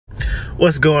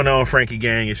What's going on, Frankie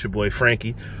gang? It's your boy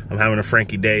Frankie. I'm having a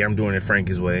Frankie day. I'm doing it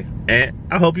Frankie's way, and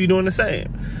I hope you're doing the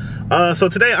same. So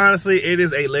today, honestly, it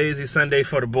is a lazy Sunday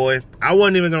for the boy. I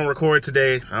wasn't even gonna record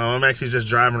today. I'm actually just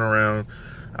driving around,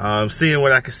 seeing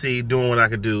what I could see, doing what I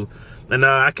could do, and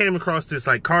I came across this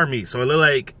like car meet. So it looked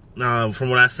like, from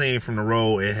what I seen from the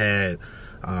road, it had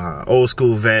old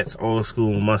school vets, old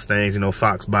school Mustangs, you know,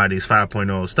 Fox bodies,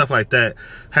 5.0, stuff like that.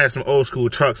 Had some old school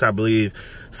trucks, I believe.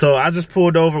 So I just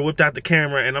pulled over, whipped out the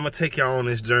camera, and I'm gonna take y'all on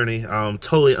this journey.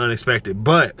 Totally unexpected,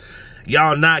 but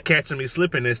y'all not catching me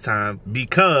slipping this time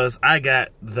because I got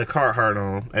the Carhartt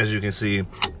on, as you can see.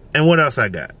 And what else I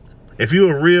got? If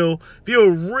you're a real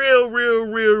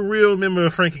member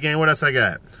of Frankie Gang, what else I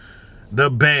got? The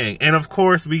Bang. And of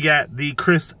course, we got the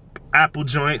crisp apple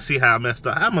joint. See how I messed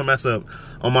up? I'm gonna mess up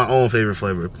on my own favorite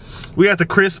flavor. We got the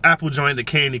crisp apple joint. The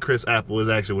candy crisp apple is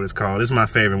actually what it's called. This is my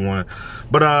favorite one.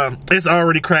 But it's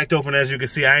already cracked open, as you can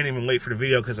see. I ain't even late for the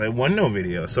video because there wasn't no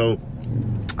video. So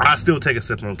I still take a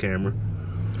sip on camera.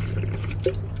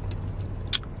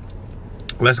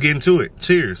 Let's get into it.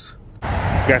 Cheers.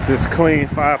 Got this clean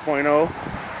 5.0.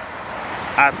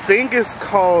 I think it's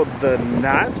called the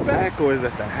Notchback, or is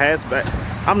it the Hatchback?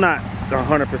 I'm not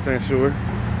 100% sure.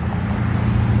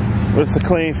 It's a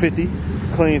clean 50.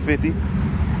 Clean 50.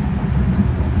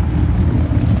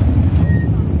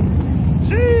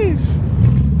 Jeez.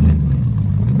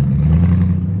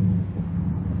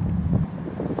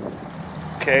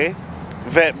 Okay.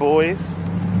 Vet boys.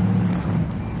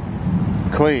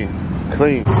 Clean.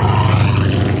 Clean.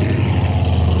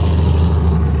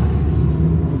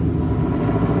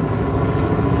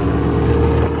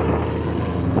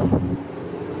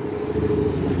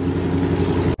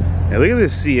 Hey, look at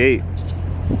this C8.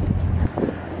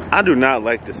 I do not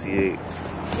like the C8s.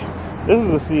 This is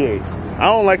the C8s. I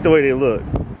don't like the way they look.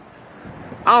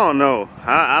 I don't know.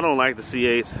 I don't like the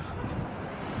C8s.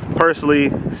 Personally,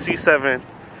 C7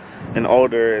 and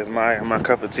older is my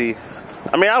cup of tea.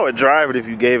 I mean, I would drive it if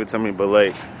you gave it to me, but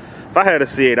like, if I had a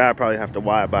C8, I'd probably have to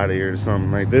wide body it or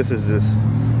something. Like, this is just,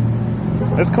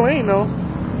 it's clean though.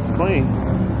 It's clean.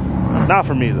 Not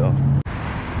for me though.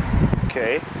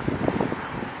 Okay.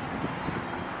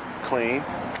 Clean.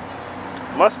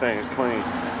 Mustang is clean.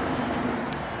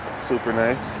 Super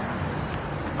nice.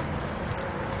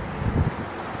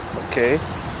 Okay.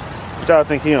 What y'all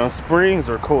think, he on springs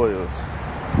or coils?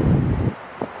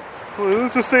 Well,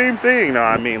 it's the same thing. No,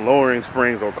 I mean lowering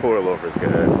springs or coilovers,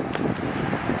 guys.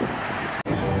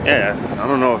 Yeah, I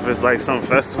don't know if it's like some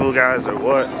festival, guys, or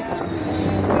what.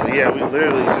 But yeah, we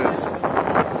literally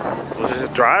was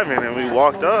just driving and we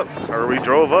walked up, or we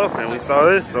drove up and we saw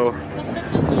this, so.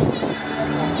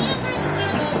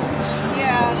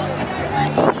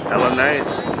 Hella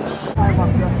nice.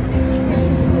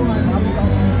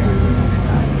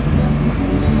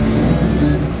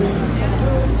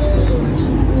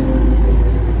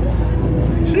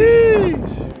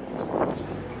 Sheesh.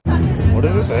 What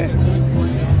does it say?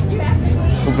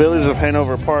 The Village of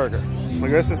Hanover Park. I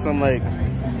guess it's some like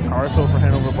car show for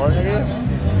Hanover Park, I guess.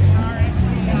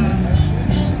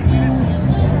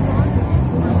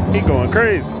 He going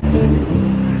crazy.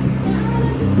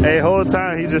 Hey, whole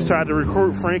time he just tried to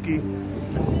recruit Frankie.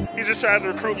 He just tried to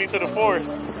recruit me to the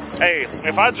force. Hey,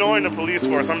 if I join the police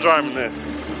force, I'm driving this.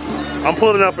 I'm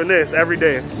pulling up in this every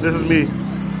day. This is me.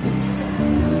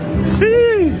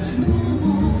 Sheesh.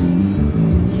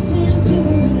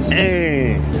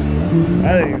 Hey,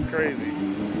 that thing is crazy.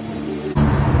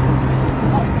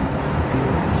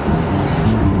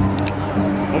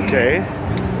 Okay.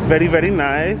 Very, very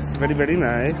nice. Very, very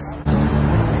nice.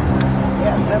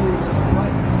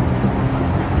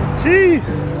 Jeez.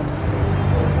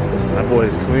 That boy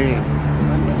is clean.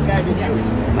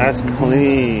 That's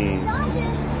clean.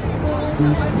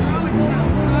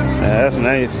 Yeah, that's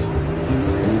nice.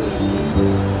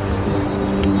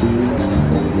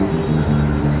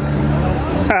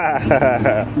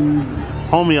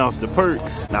 Homie off the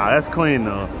perks. Nah, that's clean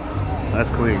though. That's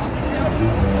clean.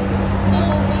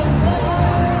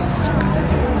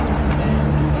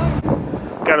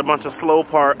 Got a bunch of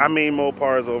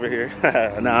Mopars over here.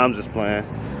 Nah, I'm just playing.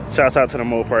 Shouts out to the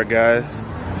Mopar guys.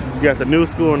 You got the new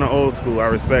school and the old school. I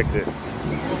respect it.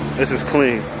 This is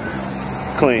clean.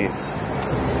 Clean.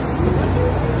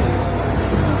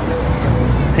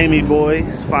 Hemi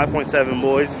boys, 5.7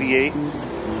 boys, V8.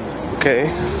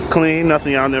 Okay, clean.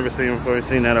 Nothing y'all never seen before. You've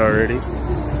seen that already.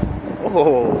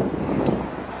 Oh.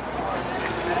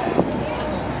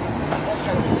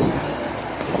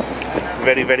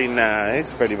 Very, very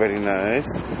nice. Very, very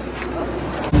nice.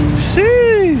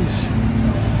 Sheesh.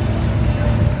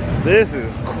 This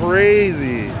is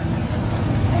crazy.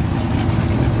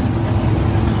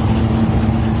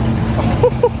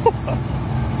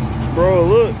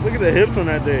 at the hips on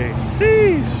that thing.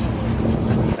 Sheesh.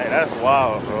 Hey, that's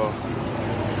wild, bro.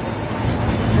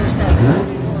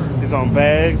 He's on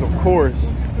bags, of course.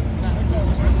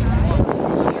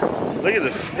 Look at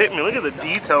the look at the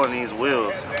detail in these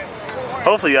wheels.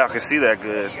 Hopefully y'all can see that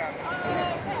good.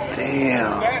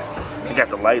 Damn. You got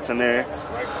the lights in there.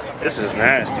 This is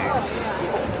nasty.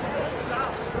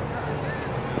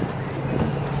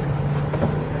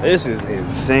 This is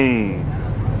insane.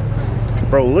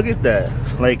 Bro, look at that.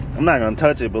 Like, I'm not gonna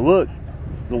touch it, but look.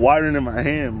 The wiring in my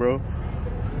hand, bro.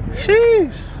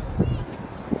 Sheesh.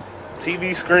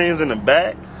 TV screens in the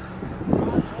back.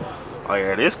 Oh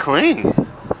yeah, this clean.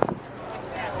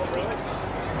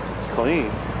 It's clean.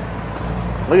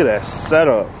 Look at that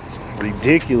setup.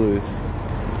 Ridiculous.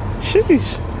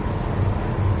 Sheesh.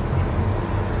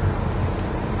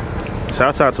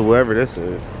 Shouts out to whoever this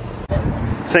is.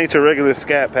 This ain't your regular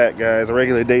Scat Pack, guys. A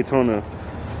regular Daytona.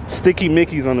 Sticky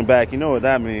Mickeys on the back. You know what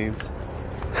that means.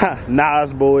 Ha,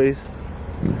 Nas boys.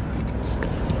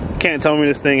 Can't tell me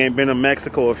this thing ain't been to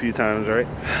Mexico a few times, right?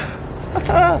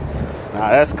 Nah,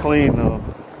 that's clean though.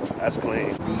 That's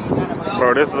clean.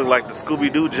 Bro, this looks like the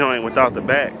Scooby-Doo joint without the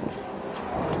back.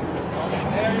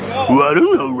 Well, I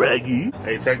don't know, Raggy.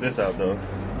 Hey, check this out though.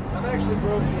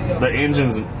 The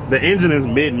engine is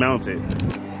mid-mounted.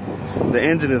 The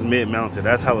engine is mid-mounted.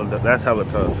 That's hella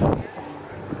tough.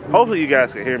 Hopefully you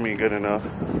guys can hear me good enough.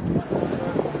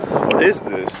 What is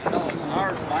this?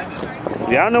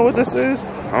 Y'all know what this is?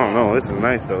 I don't know. This is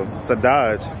nice though. It's a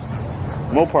Dodge.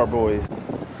 Mopar boys.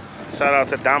 Shout out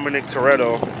to Dominic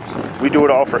Toretto. We do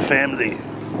it all for family.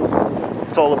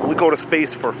 It's all, we go to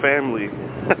space for family.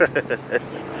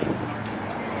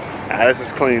 This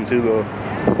is clean too though.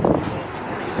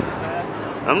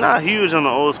 I'm not huge on the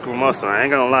old school Mustang. I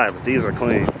ain't gonna lie, but these are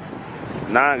clean.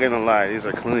 Not gonna lie, these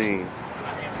are clean.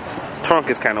 Trunk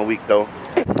is kind of weak though.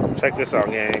 Check this out,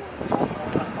 gang.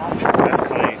 That's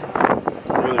clean.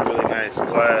 Really, really nice.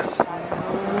 Class.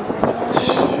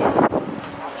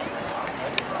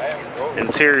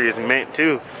 Interior is mint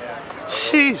too.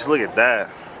 Sheesh, look at that.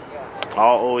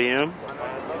 All OEM.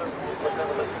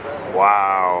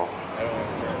 Wow.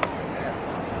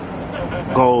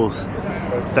 Goals.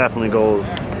 Definitely goals.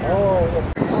 Oh,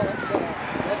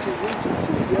 that's a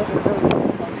Regency. You ever heard of it?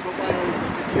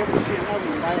 If you ever see another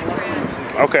one, buy a Regency.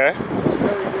 Okay.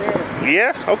 Very rare.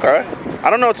 Yeah, okay. I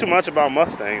don't know too much about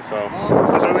Mustangs, so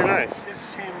it's really nice. This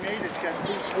is handmade. It's got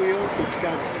loose wheels. It's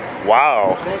got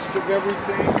wow. best of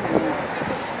everything.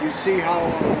 You see how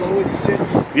low it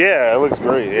sits? Yeah, it looks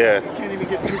great, yeah. You can't even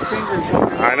get 2 fingers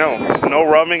on it. I know. No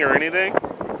rubbing or anything?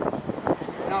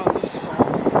 No, this is all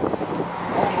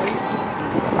ice.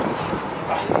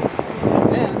 And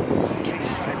then, in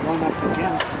case I run up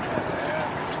against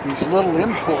these little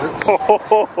imports.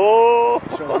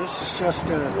 So this is just a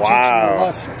teaching a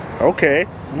lesson. Okay.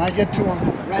 When I get to a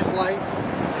red light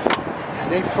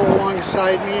and they pull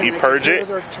alongside me and you purge it?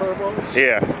 Their turbos.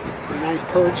 Yeah. And I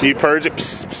purge it. You purge it.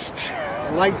 Psst, psst.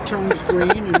 The light turns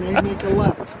green and they make a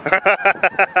left.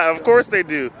 Of course they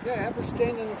do. Yeah, have her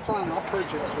stand in the front. I'll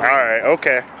purge it for you. Alright,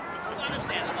 okay.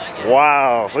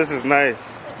 Wow, this is nice.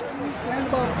 Stand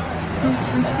about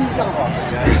 2-3 feet up.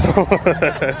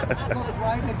 Look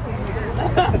right at the...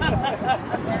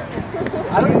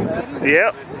 Are you ready?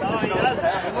 Yep.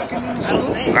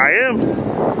 I am.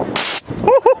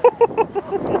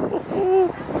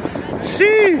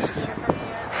 Jeez.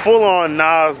 Full on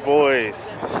Nas boys.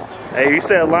 Hey, he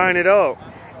said line it up.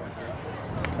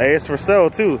 Hey, it's for sale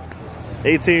too.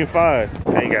 18.5.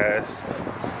 Hey guys.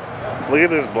 Look at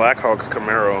this Blackhawks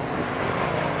Camaro.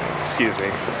 Excuse me.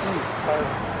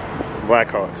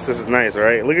 Blackhawks. This is nice,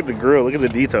 right? Look at the grill. Look at the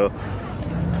detail.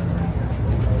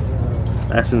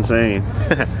 That's insane.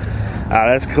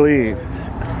 That's clean.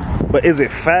 But is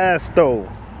it fast though?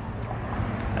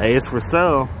 Hey, it's for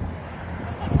sale.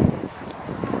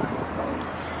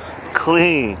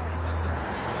 Clean.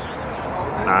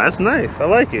 Nah, that's nice. I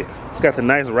like it. It's got the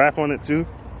nice wrap on it too.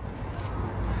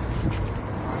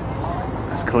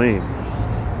 That's clean.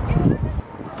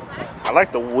 I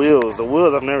like the wheels. The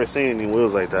wheels, I've never seen any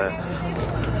wheels like that.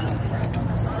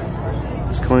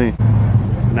 It's clean.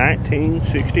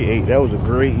 1968. That was a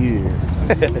great year.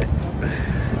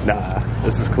 Nah,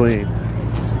 this is clean.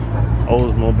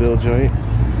 Oldsmobile joint.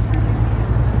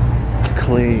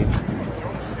 Clean.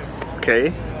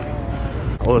 Okay.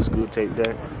 Old school tape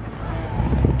deck.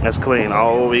 That's clean.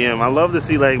 All OEM. I love to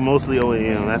see like mostly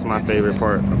OEM. That's my favorite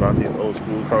part about these old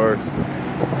school cars.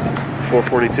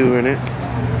 442 in it.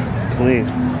 Clean.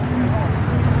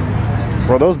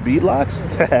 Bro, those bead locks?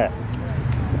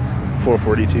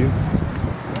 442.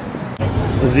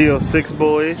 Z06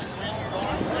 boys.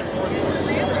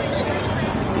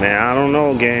 Man, I don't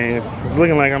know, gang. It's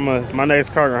looking like my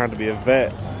next car gonna have to be a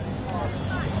vet.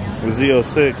 The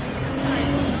Z06.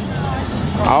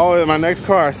 My next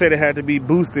car, I said it had to be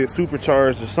boosted,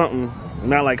 supercharged or something.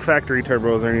 Not like factory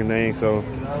turbos or anything, so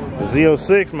the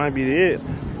Z06 might be it.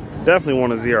 Definitely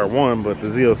want a ZR1, but the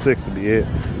Z06 would be it.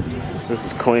 This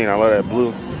is clean, I love that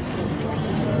blue.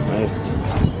 Nice.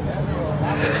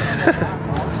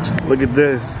 Look at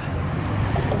this.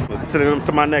 Sending them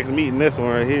to my next meeting, this one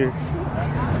right here.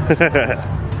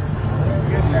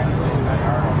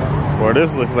 Boy,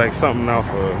 this looks like something off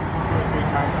of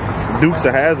Dukes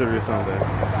of Hazzard or something.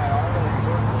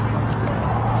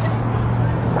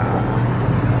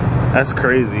 That's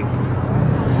crazy.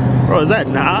 Bro, is that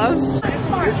Nas?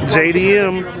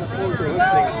 JDM.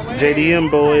 JDM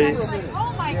boys.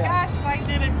 Oh my gosh, why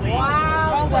didn't we?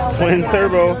 Wow. Twin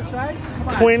turbo.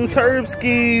 Twin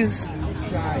turbskis.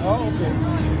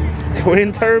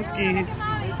 Twin turbskis.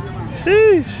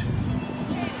 Sheesh.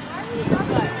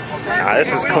 Nah,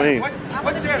 this is clean.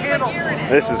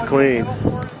 This is clean.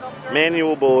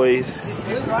 Manual boys.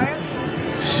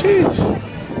 Sheesh.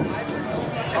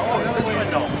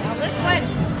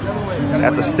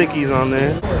 Got the stickies on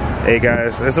there. Hey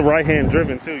guys, it's a right-hand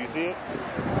driven too, you see it?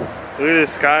 Look at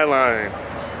this skyline.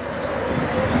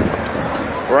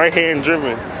 Right-hand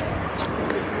driven.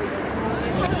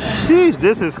 Sheesh,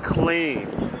 this is clean.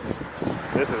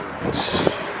 This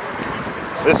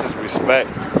is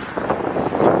respect.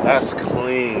 That's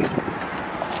clean.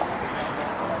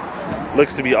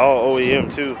 Looks to be all OEM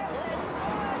too.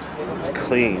 It's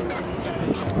clean.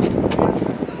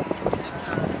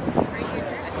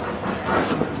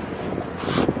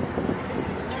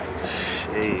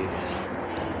 Jeez.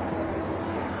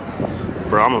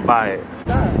 Bro, I'm gonna buy it. I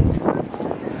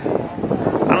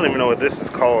don't even know what this is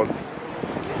called.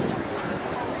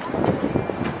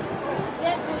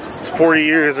 It's 40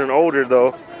 years and older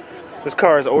though. This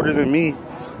car is older than me.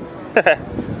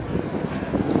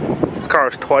 This car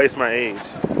is twice my age.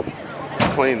 It's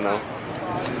clean though.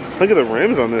 Look at the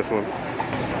rims on this one.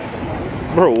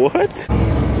 Bro, what?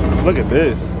 Look at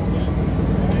this.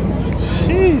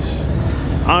 Sheesh.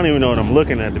 I don't even know what I'm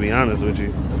looking at, to be honest with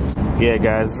you. Yeah,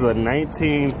 guys, this is a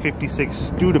 1956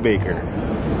 Studebaker.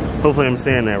 Hopefully I'm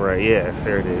saying that right. Yeah,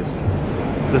 there it is.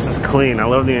 This is clean. I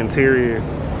love the interior.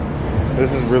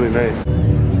 This is really nice.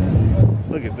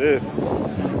 Look at this.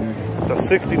 It's a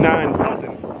 69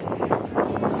 something.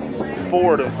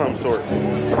 Ford of some sort.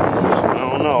 I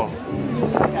don't know.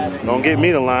 Don't get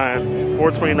me the line.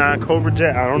 429 Cobra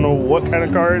Jet. I don't know what kind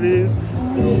of car it is,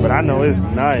 but I know it's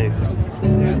nice.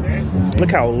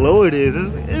 Look how low it is.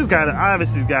 It's got to,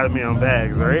 obviously it's got to be on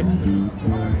bags, right?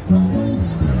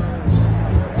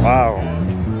 Wow.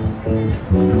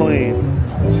 Clean.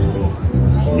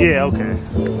 Yeah, okay.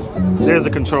 There's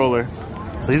a controller.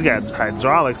 So he's got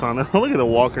hydraulics on it. Look at the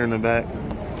walker in the back.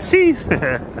 Jeez.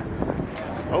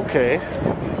 Okay.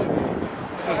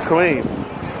 This is clean.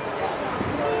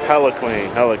 Hella clean,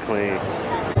 hella clean.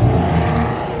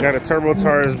 Got a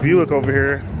turbocharged Buick over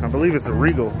here. I believe it's a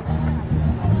Regal.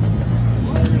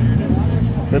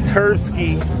 The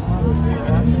Turbski.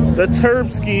 The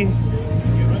Turbski.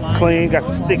 Clean, got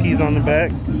the stickies on the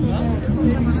back.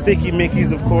 Sticky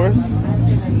Mickeys, of course.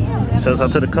 Shouts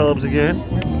out to the Cubs again.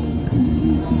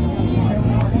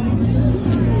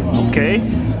 Okay.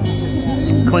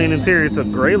 Clean interior. It's a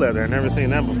gray leather. I've never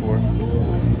seen that before.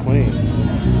 Clean.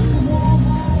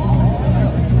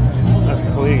 That's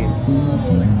clean.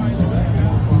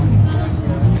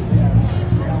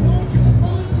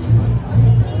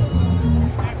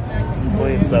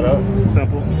 Clean setup.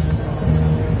 Simple.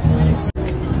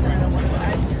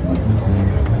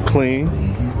 Clean.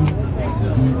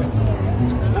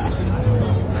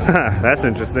 That's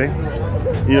interesting.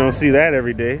 You don't see that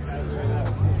every day.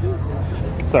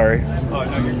 Sorry.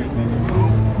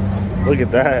 Look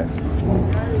at that.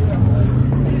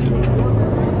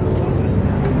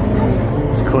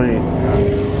 It's clean.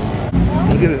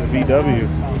 Look at this VW.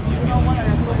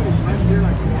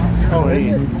 It's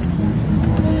clean.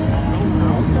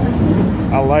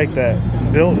 I like that.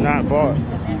 Built, not bought.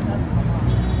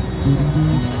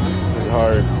 This is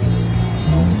hard.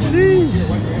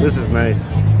 Sheesh. This is nice.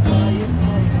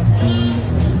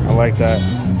 I like that.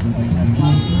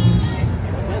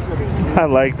 I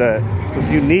like that. It's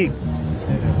unique.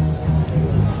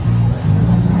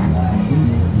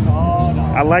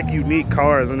 I like unique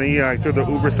cars, and then you like throw the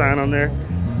Uber sign on there.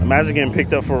 Imagine getting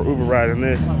picked up for an Uber ride in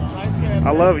this.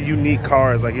 I love unique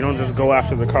cars. Like, you don't just go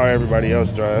after the car everybody else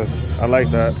drives. I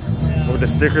like that. With the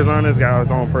stickers on it, it's got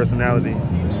its own personality.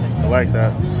 I like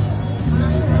that.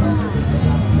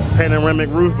 Panoramic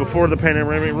roof before the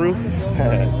panoramic roof.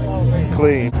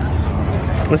 Clean.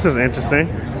 This is interesting.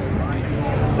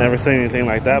 Never seen anything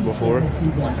like that before.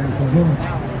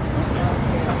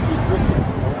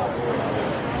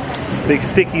 Big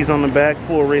stickies on the back,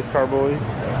 full race car boys.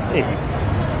 Hey.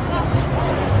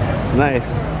 It's nice.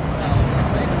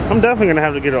 I'm definitely gonna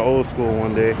have to get an old school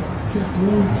one day.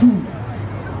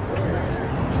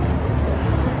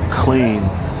 Clean.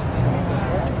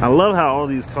 I love how all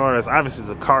these cars, obviously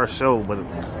it's a car show, but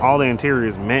all the interior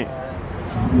is mint.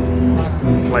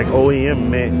 Like OEM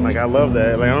mint. Like I love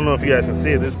that. Like I don't know if you guys can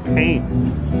see it. This paint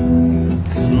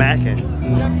smacking.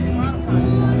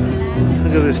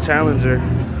 Look at this Challenger.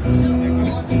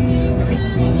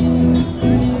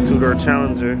 Two-door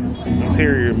Challenger.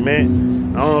 Interior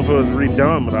mint. I don't know if it was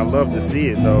redone, but I love to see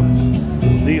it though.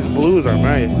 These blues are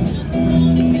nice.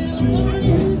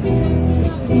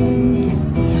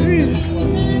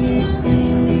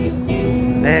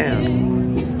 Damn.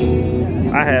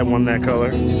 I had one that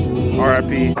color.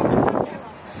 RIP.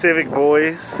 Civic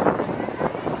boys.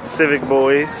 Civic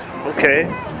boys. Okay.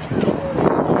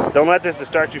 Don't let this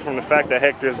distract you from the fact that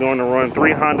Hector is going to run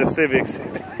 3 Honda Civics.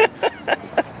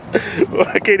 Well,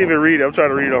 I can't even read it. I'm trying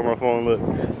to read it on my phone. Look.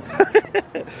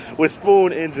 With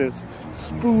spoon engines.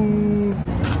 Spoon.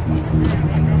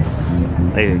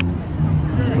 Hey.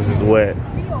 This is wet.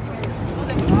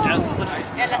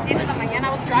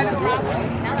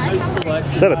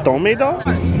 Is that a Tome dog?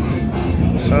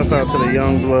 Shouts out to the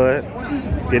young blood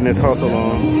getting his hustle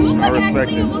on. I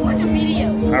respect it.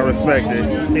 I respect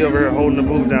it. He over here holding the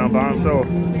booth down by himself.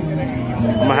 I'm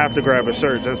gonna have to grab a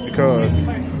shirt just because.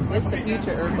 It's the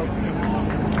future, Urkel.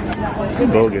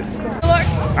 Bogus.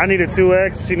 I need a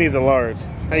 2X. She needs a large.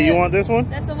 Hey, you want this one?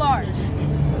 That's a large.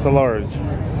 It's a large.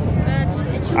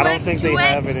 I don't think they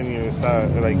have it in your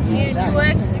size. Like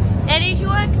 2X. Any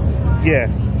 2X? Yeah.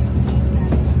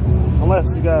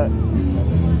 Unless you got.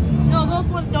 No, those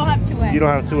ones don't have 2X. You don't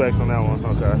have 2X on that one.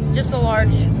 Okay. Just a large.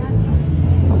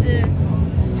 This is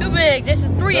too big. This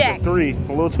is 3X. That's a 3. A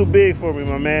little too big for me,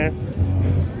 my man.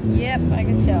 Yep, I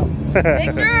can tell.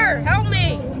 Victor, help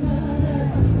me.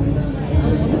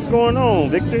 What's going on,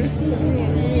 Victor?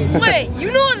 Wait,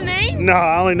 you know his name? No,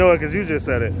 I only know it because you just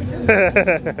said it.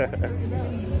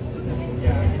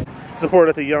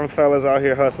 Support the young fellas out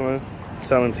here hustling,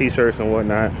 selling t-shirts and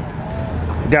whatnot.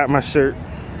 Got my shirt.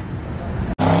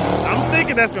 I'm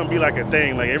thinking that's gonna be like a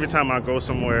thing. Like every time I go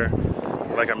somewhere,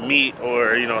 like a meet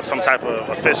or you know some type of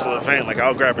official event, like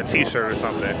I'll grab a t-shirt or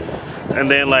something. And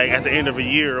then like at the end of a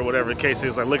year or whatever the case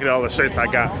is, like look at all the shirts I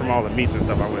got from all the meets and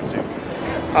stuff I went to.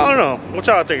 I don't know. What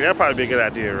y'all think? That'd probably be a good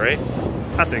idea, right?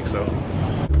 I think so.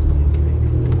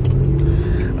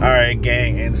 Alright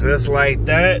gang, and just like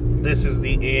that, this is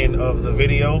the end of the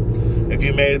video. If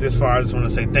you made it this far, I just want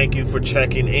to say thank you for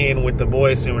checking in with the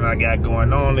boys, seeing what I got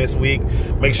going on this week.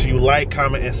 Make sure you like,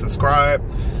 comment, and subscribe.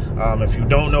 If you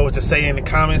don't know what to say in the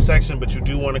comment section, but you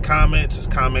do want to comment, just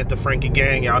comment the Frankie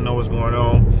Gang. Y'all know what's going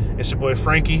on. It's your boy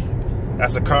Frankie.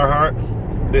 That's a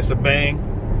Carhartt. This a Bang.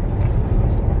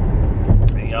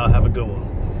 And y'all have a good one.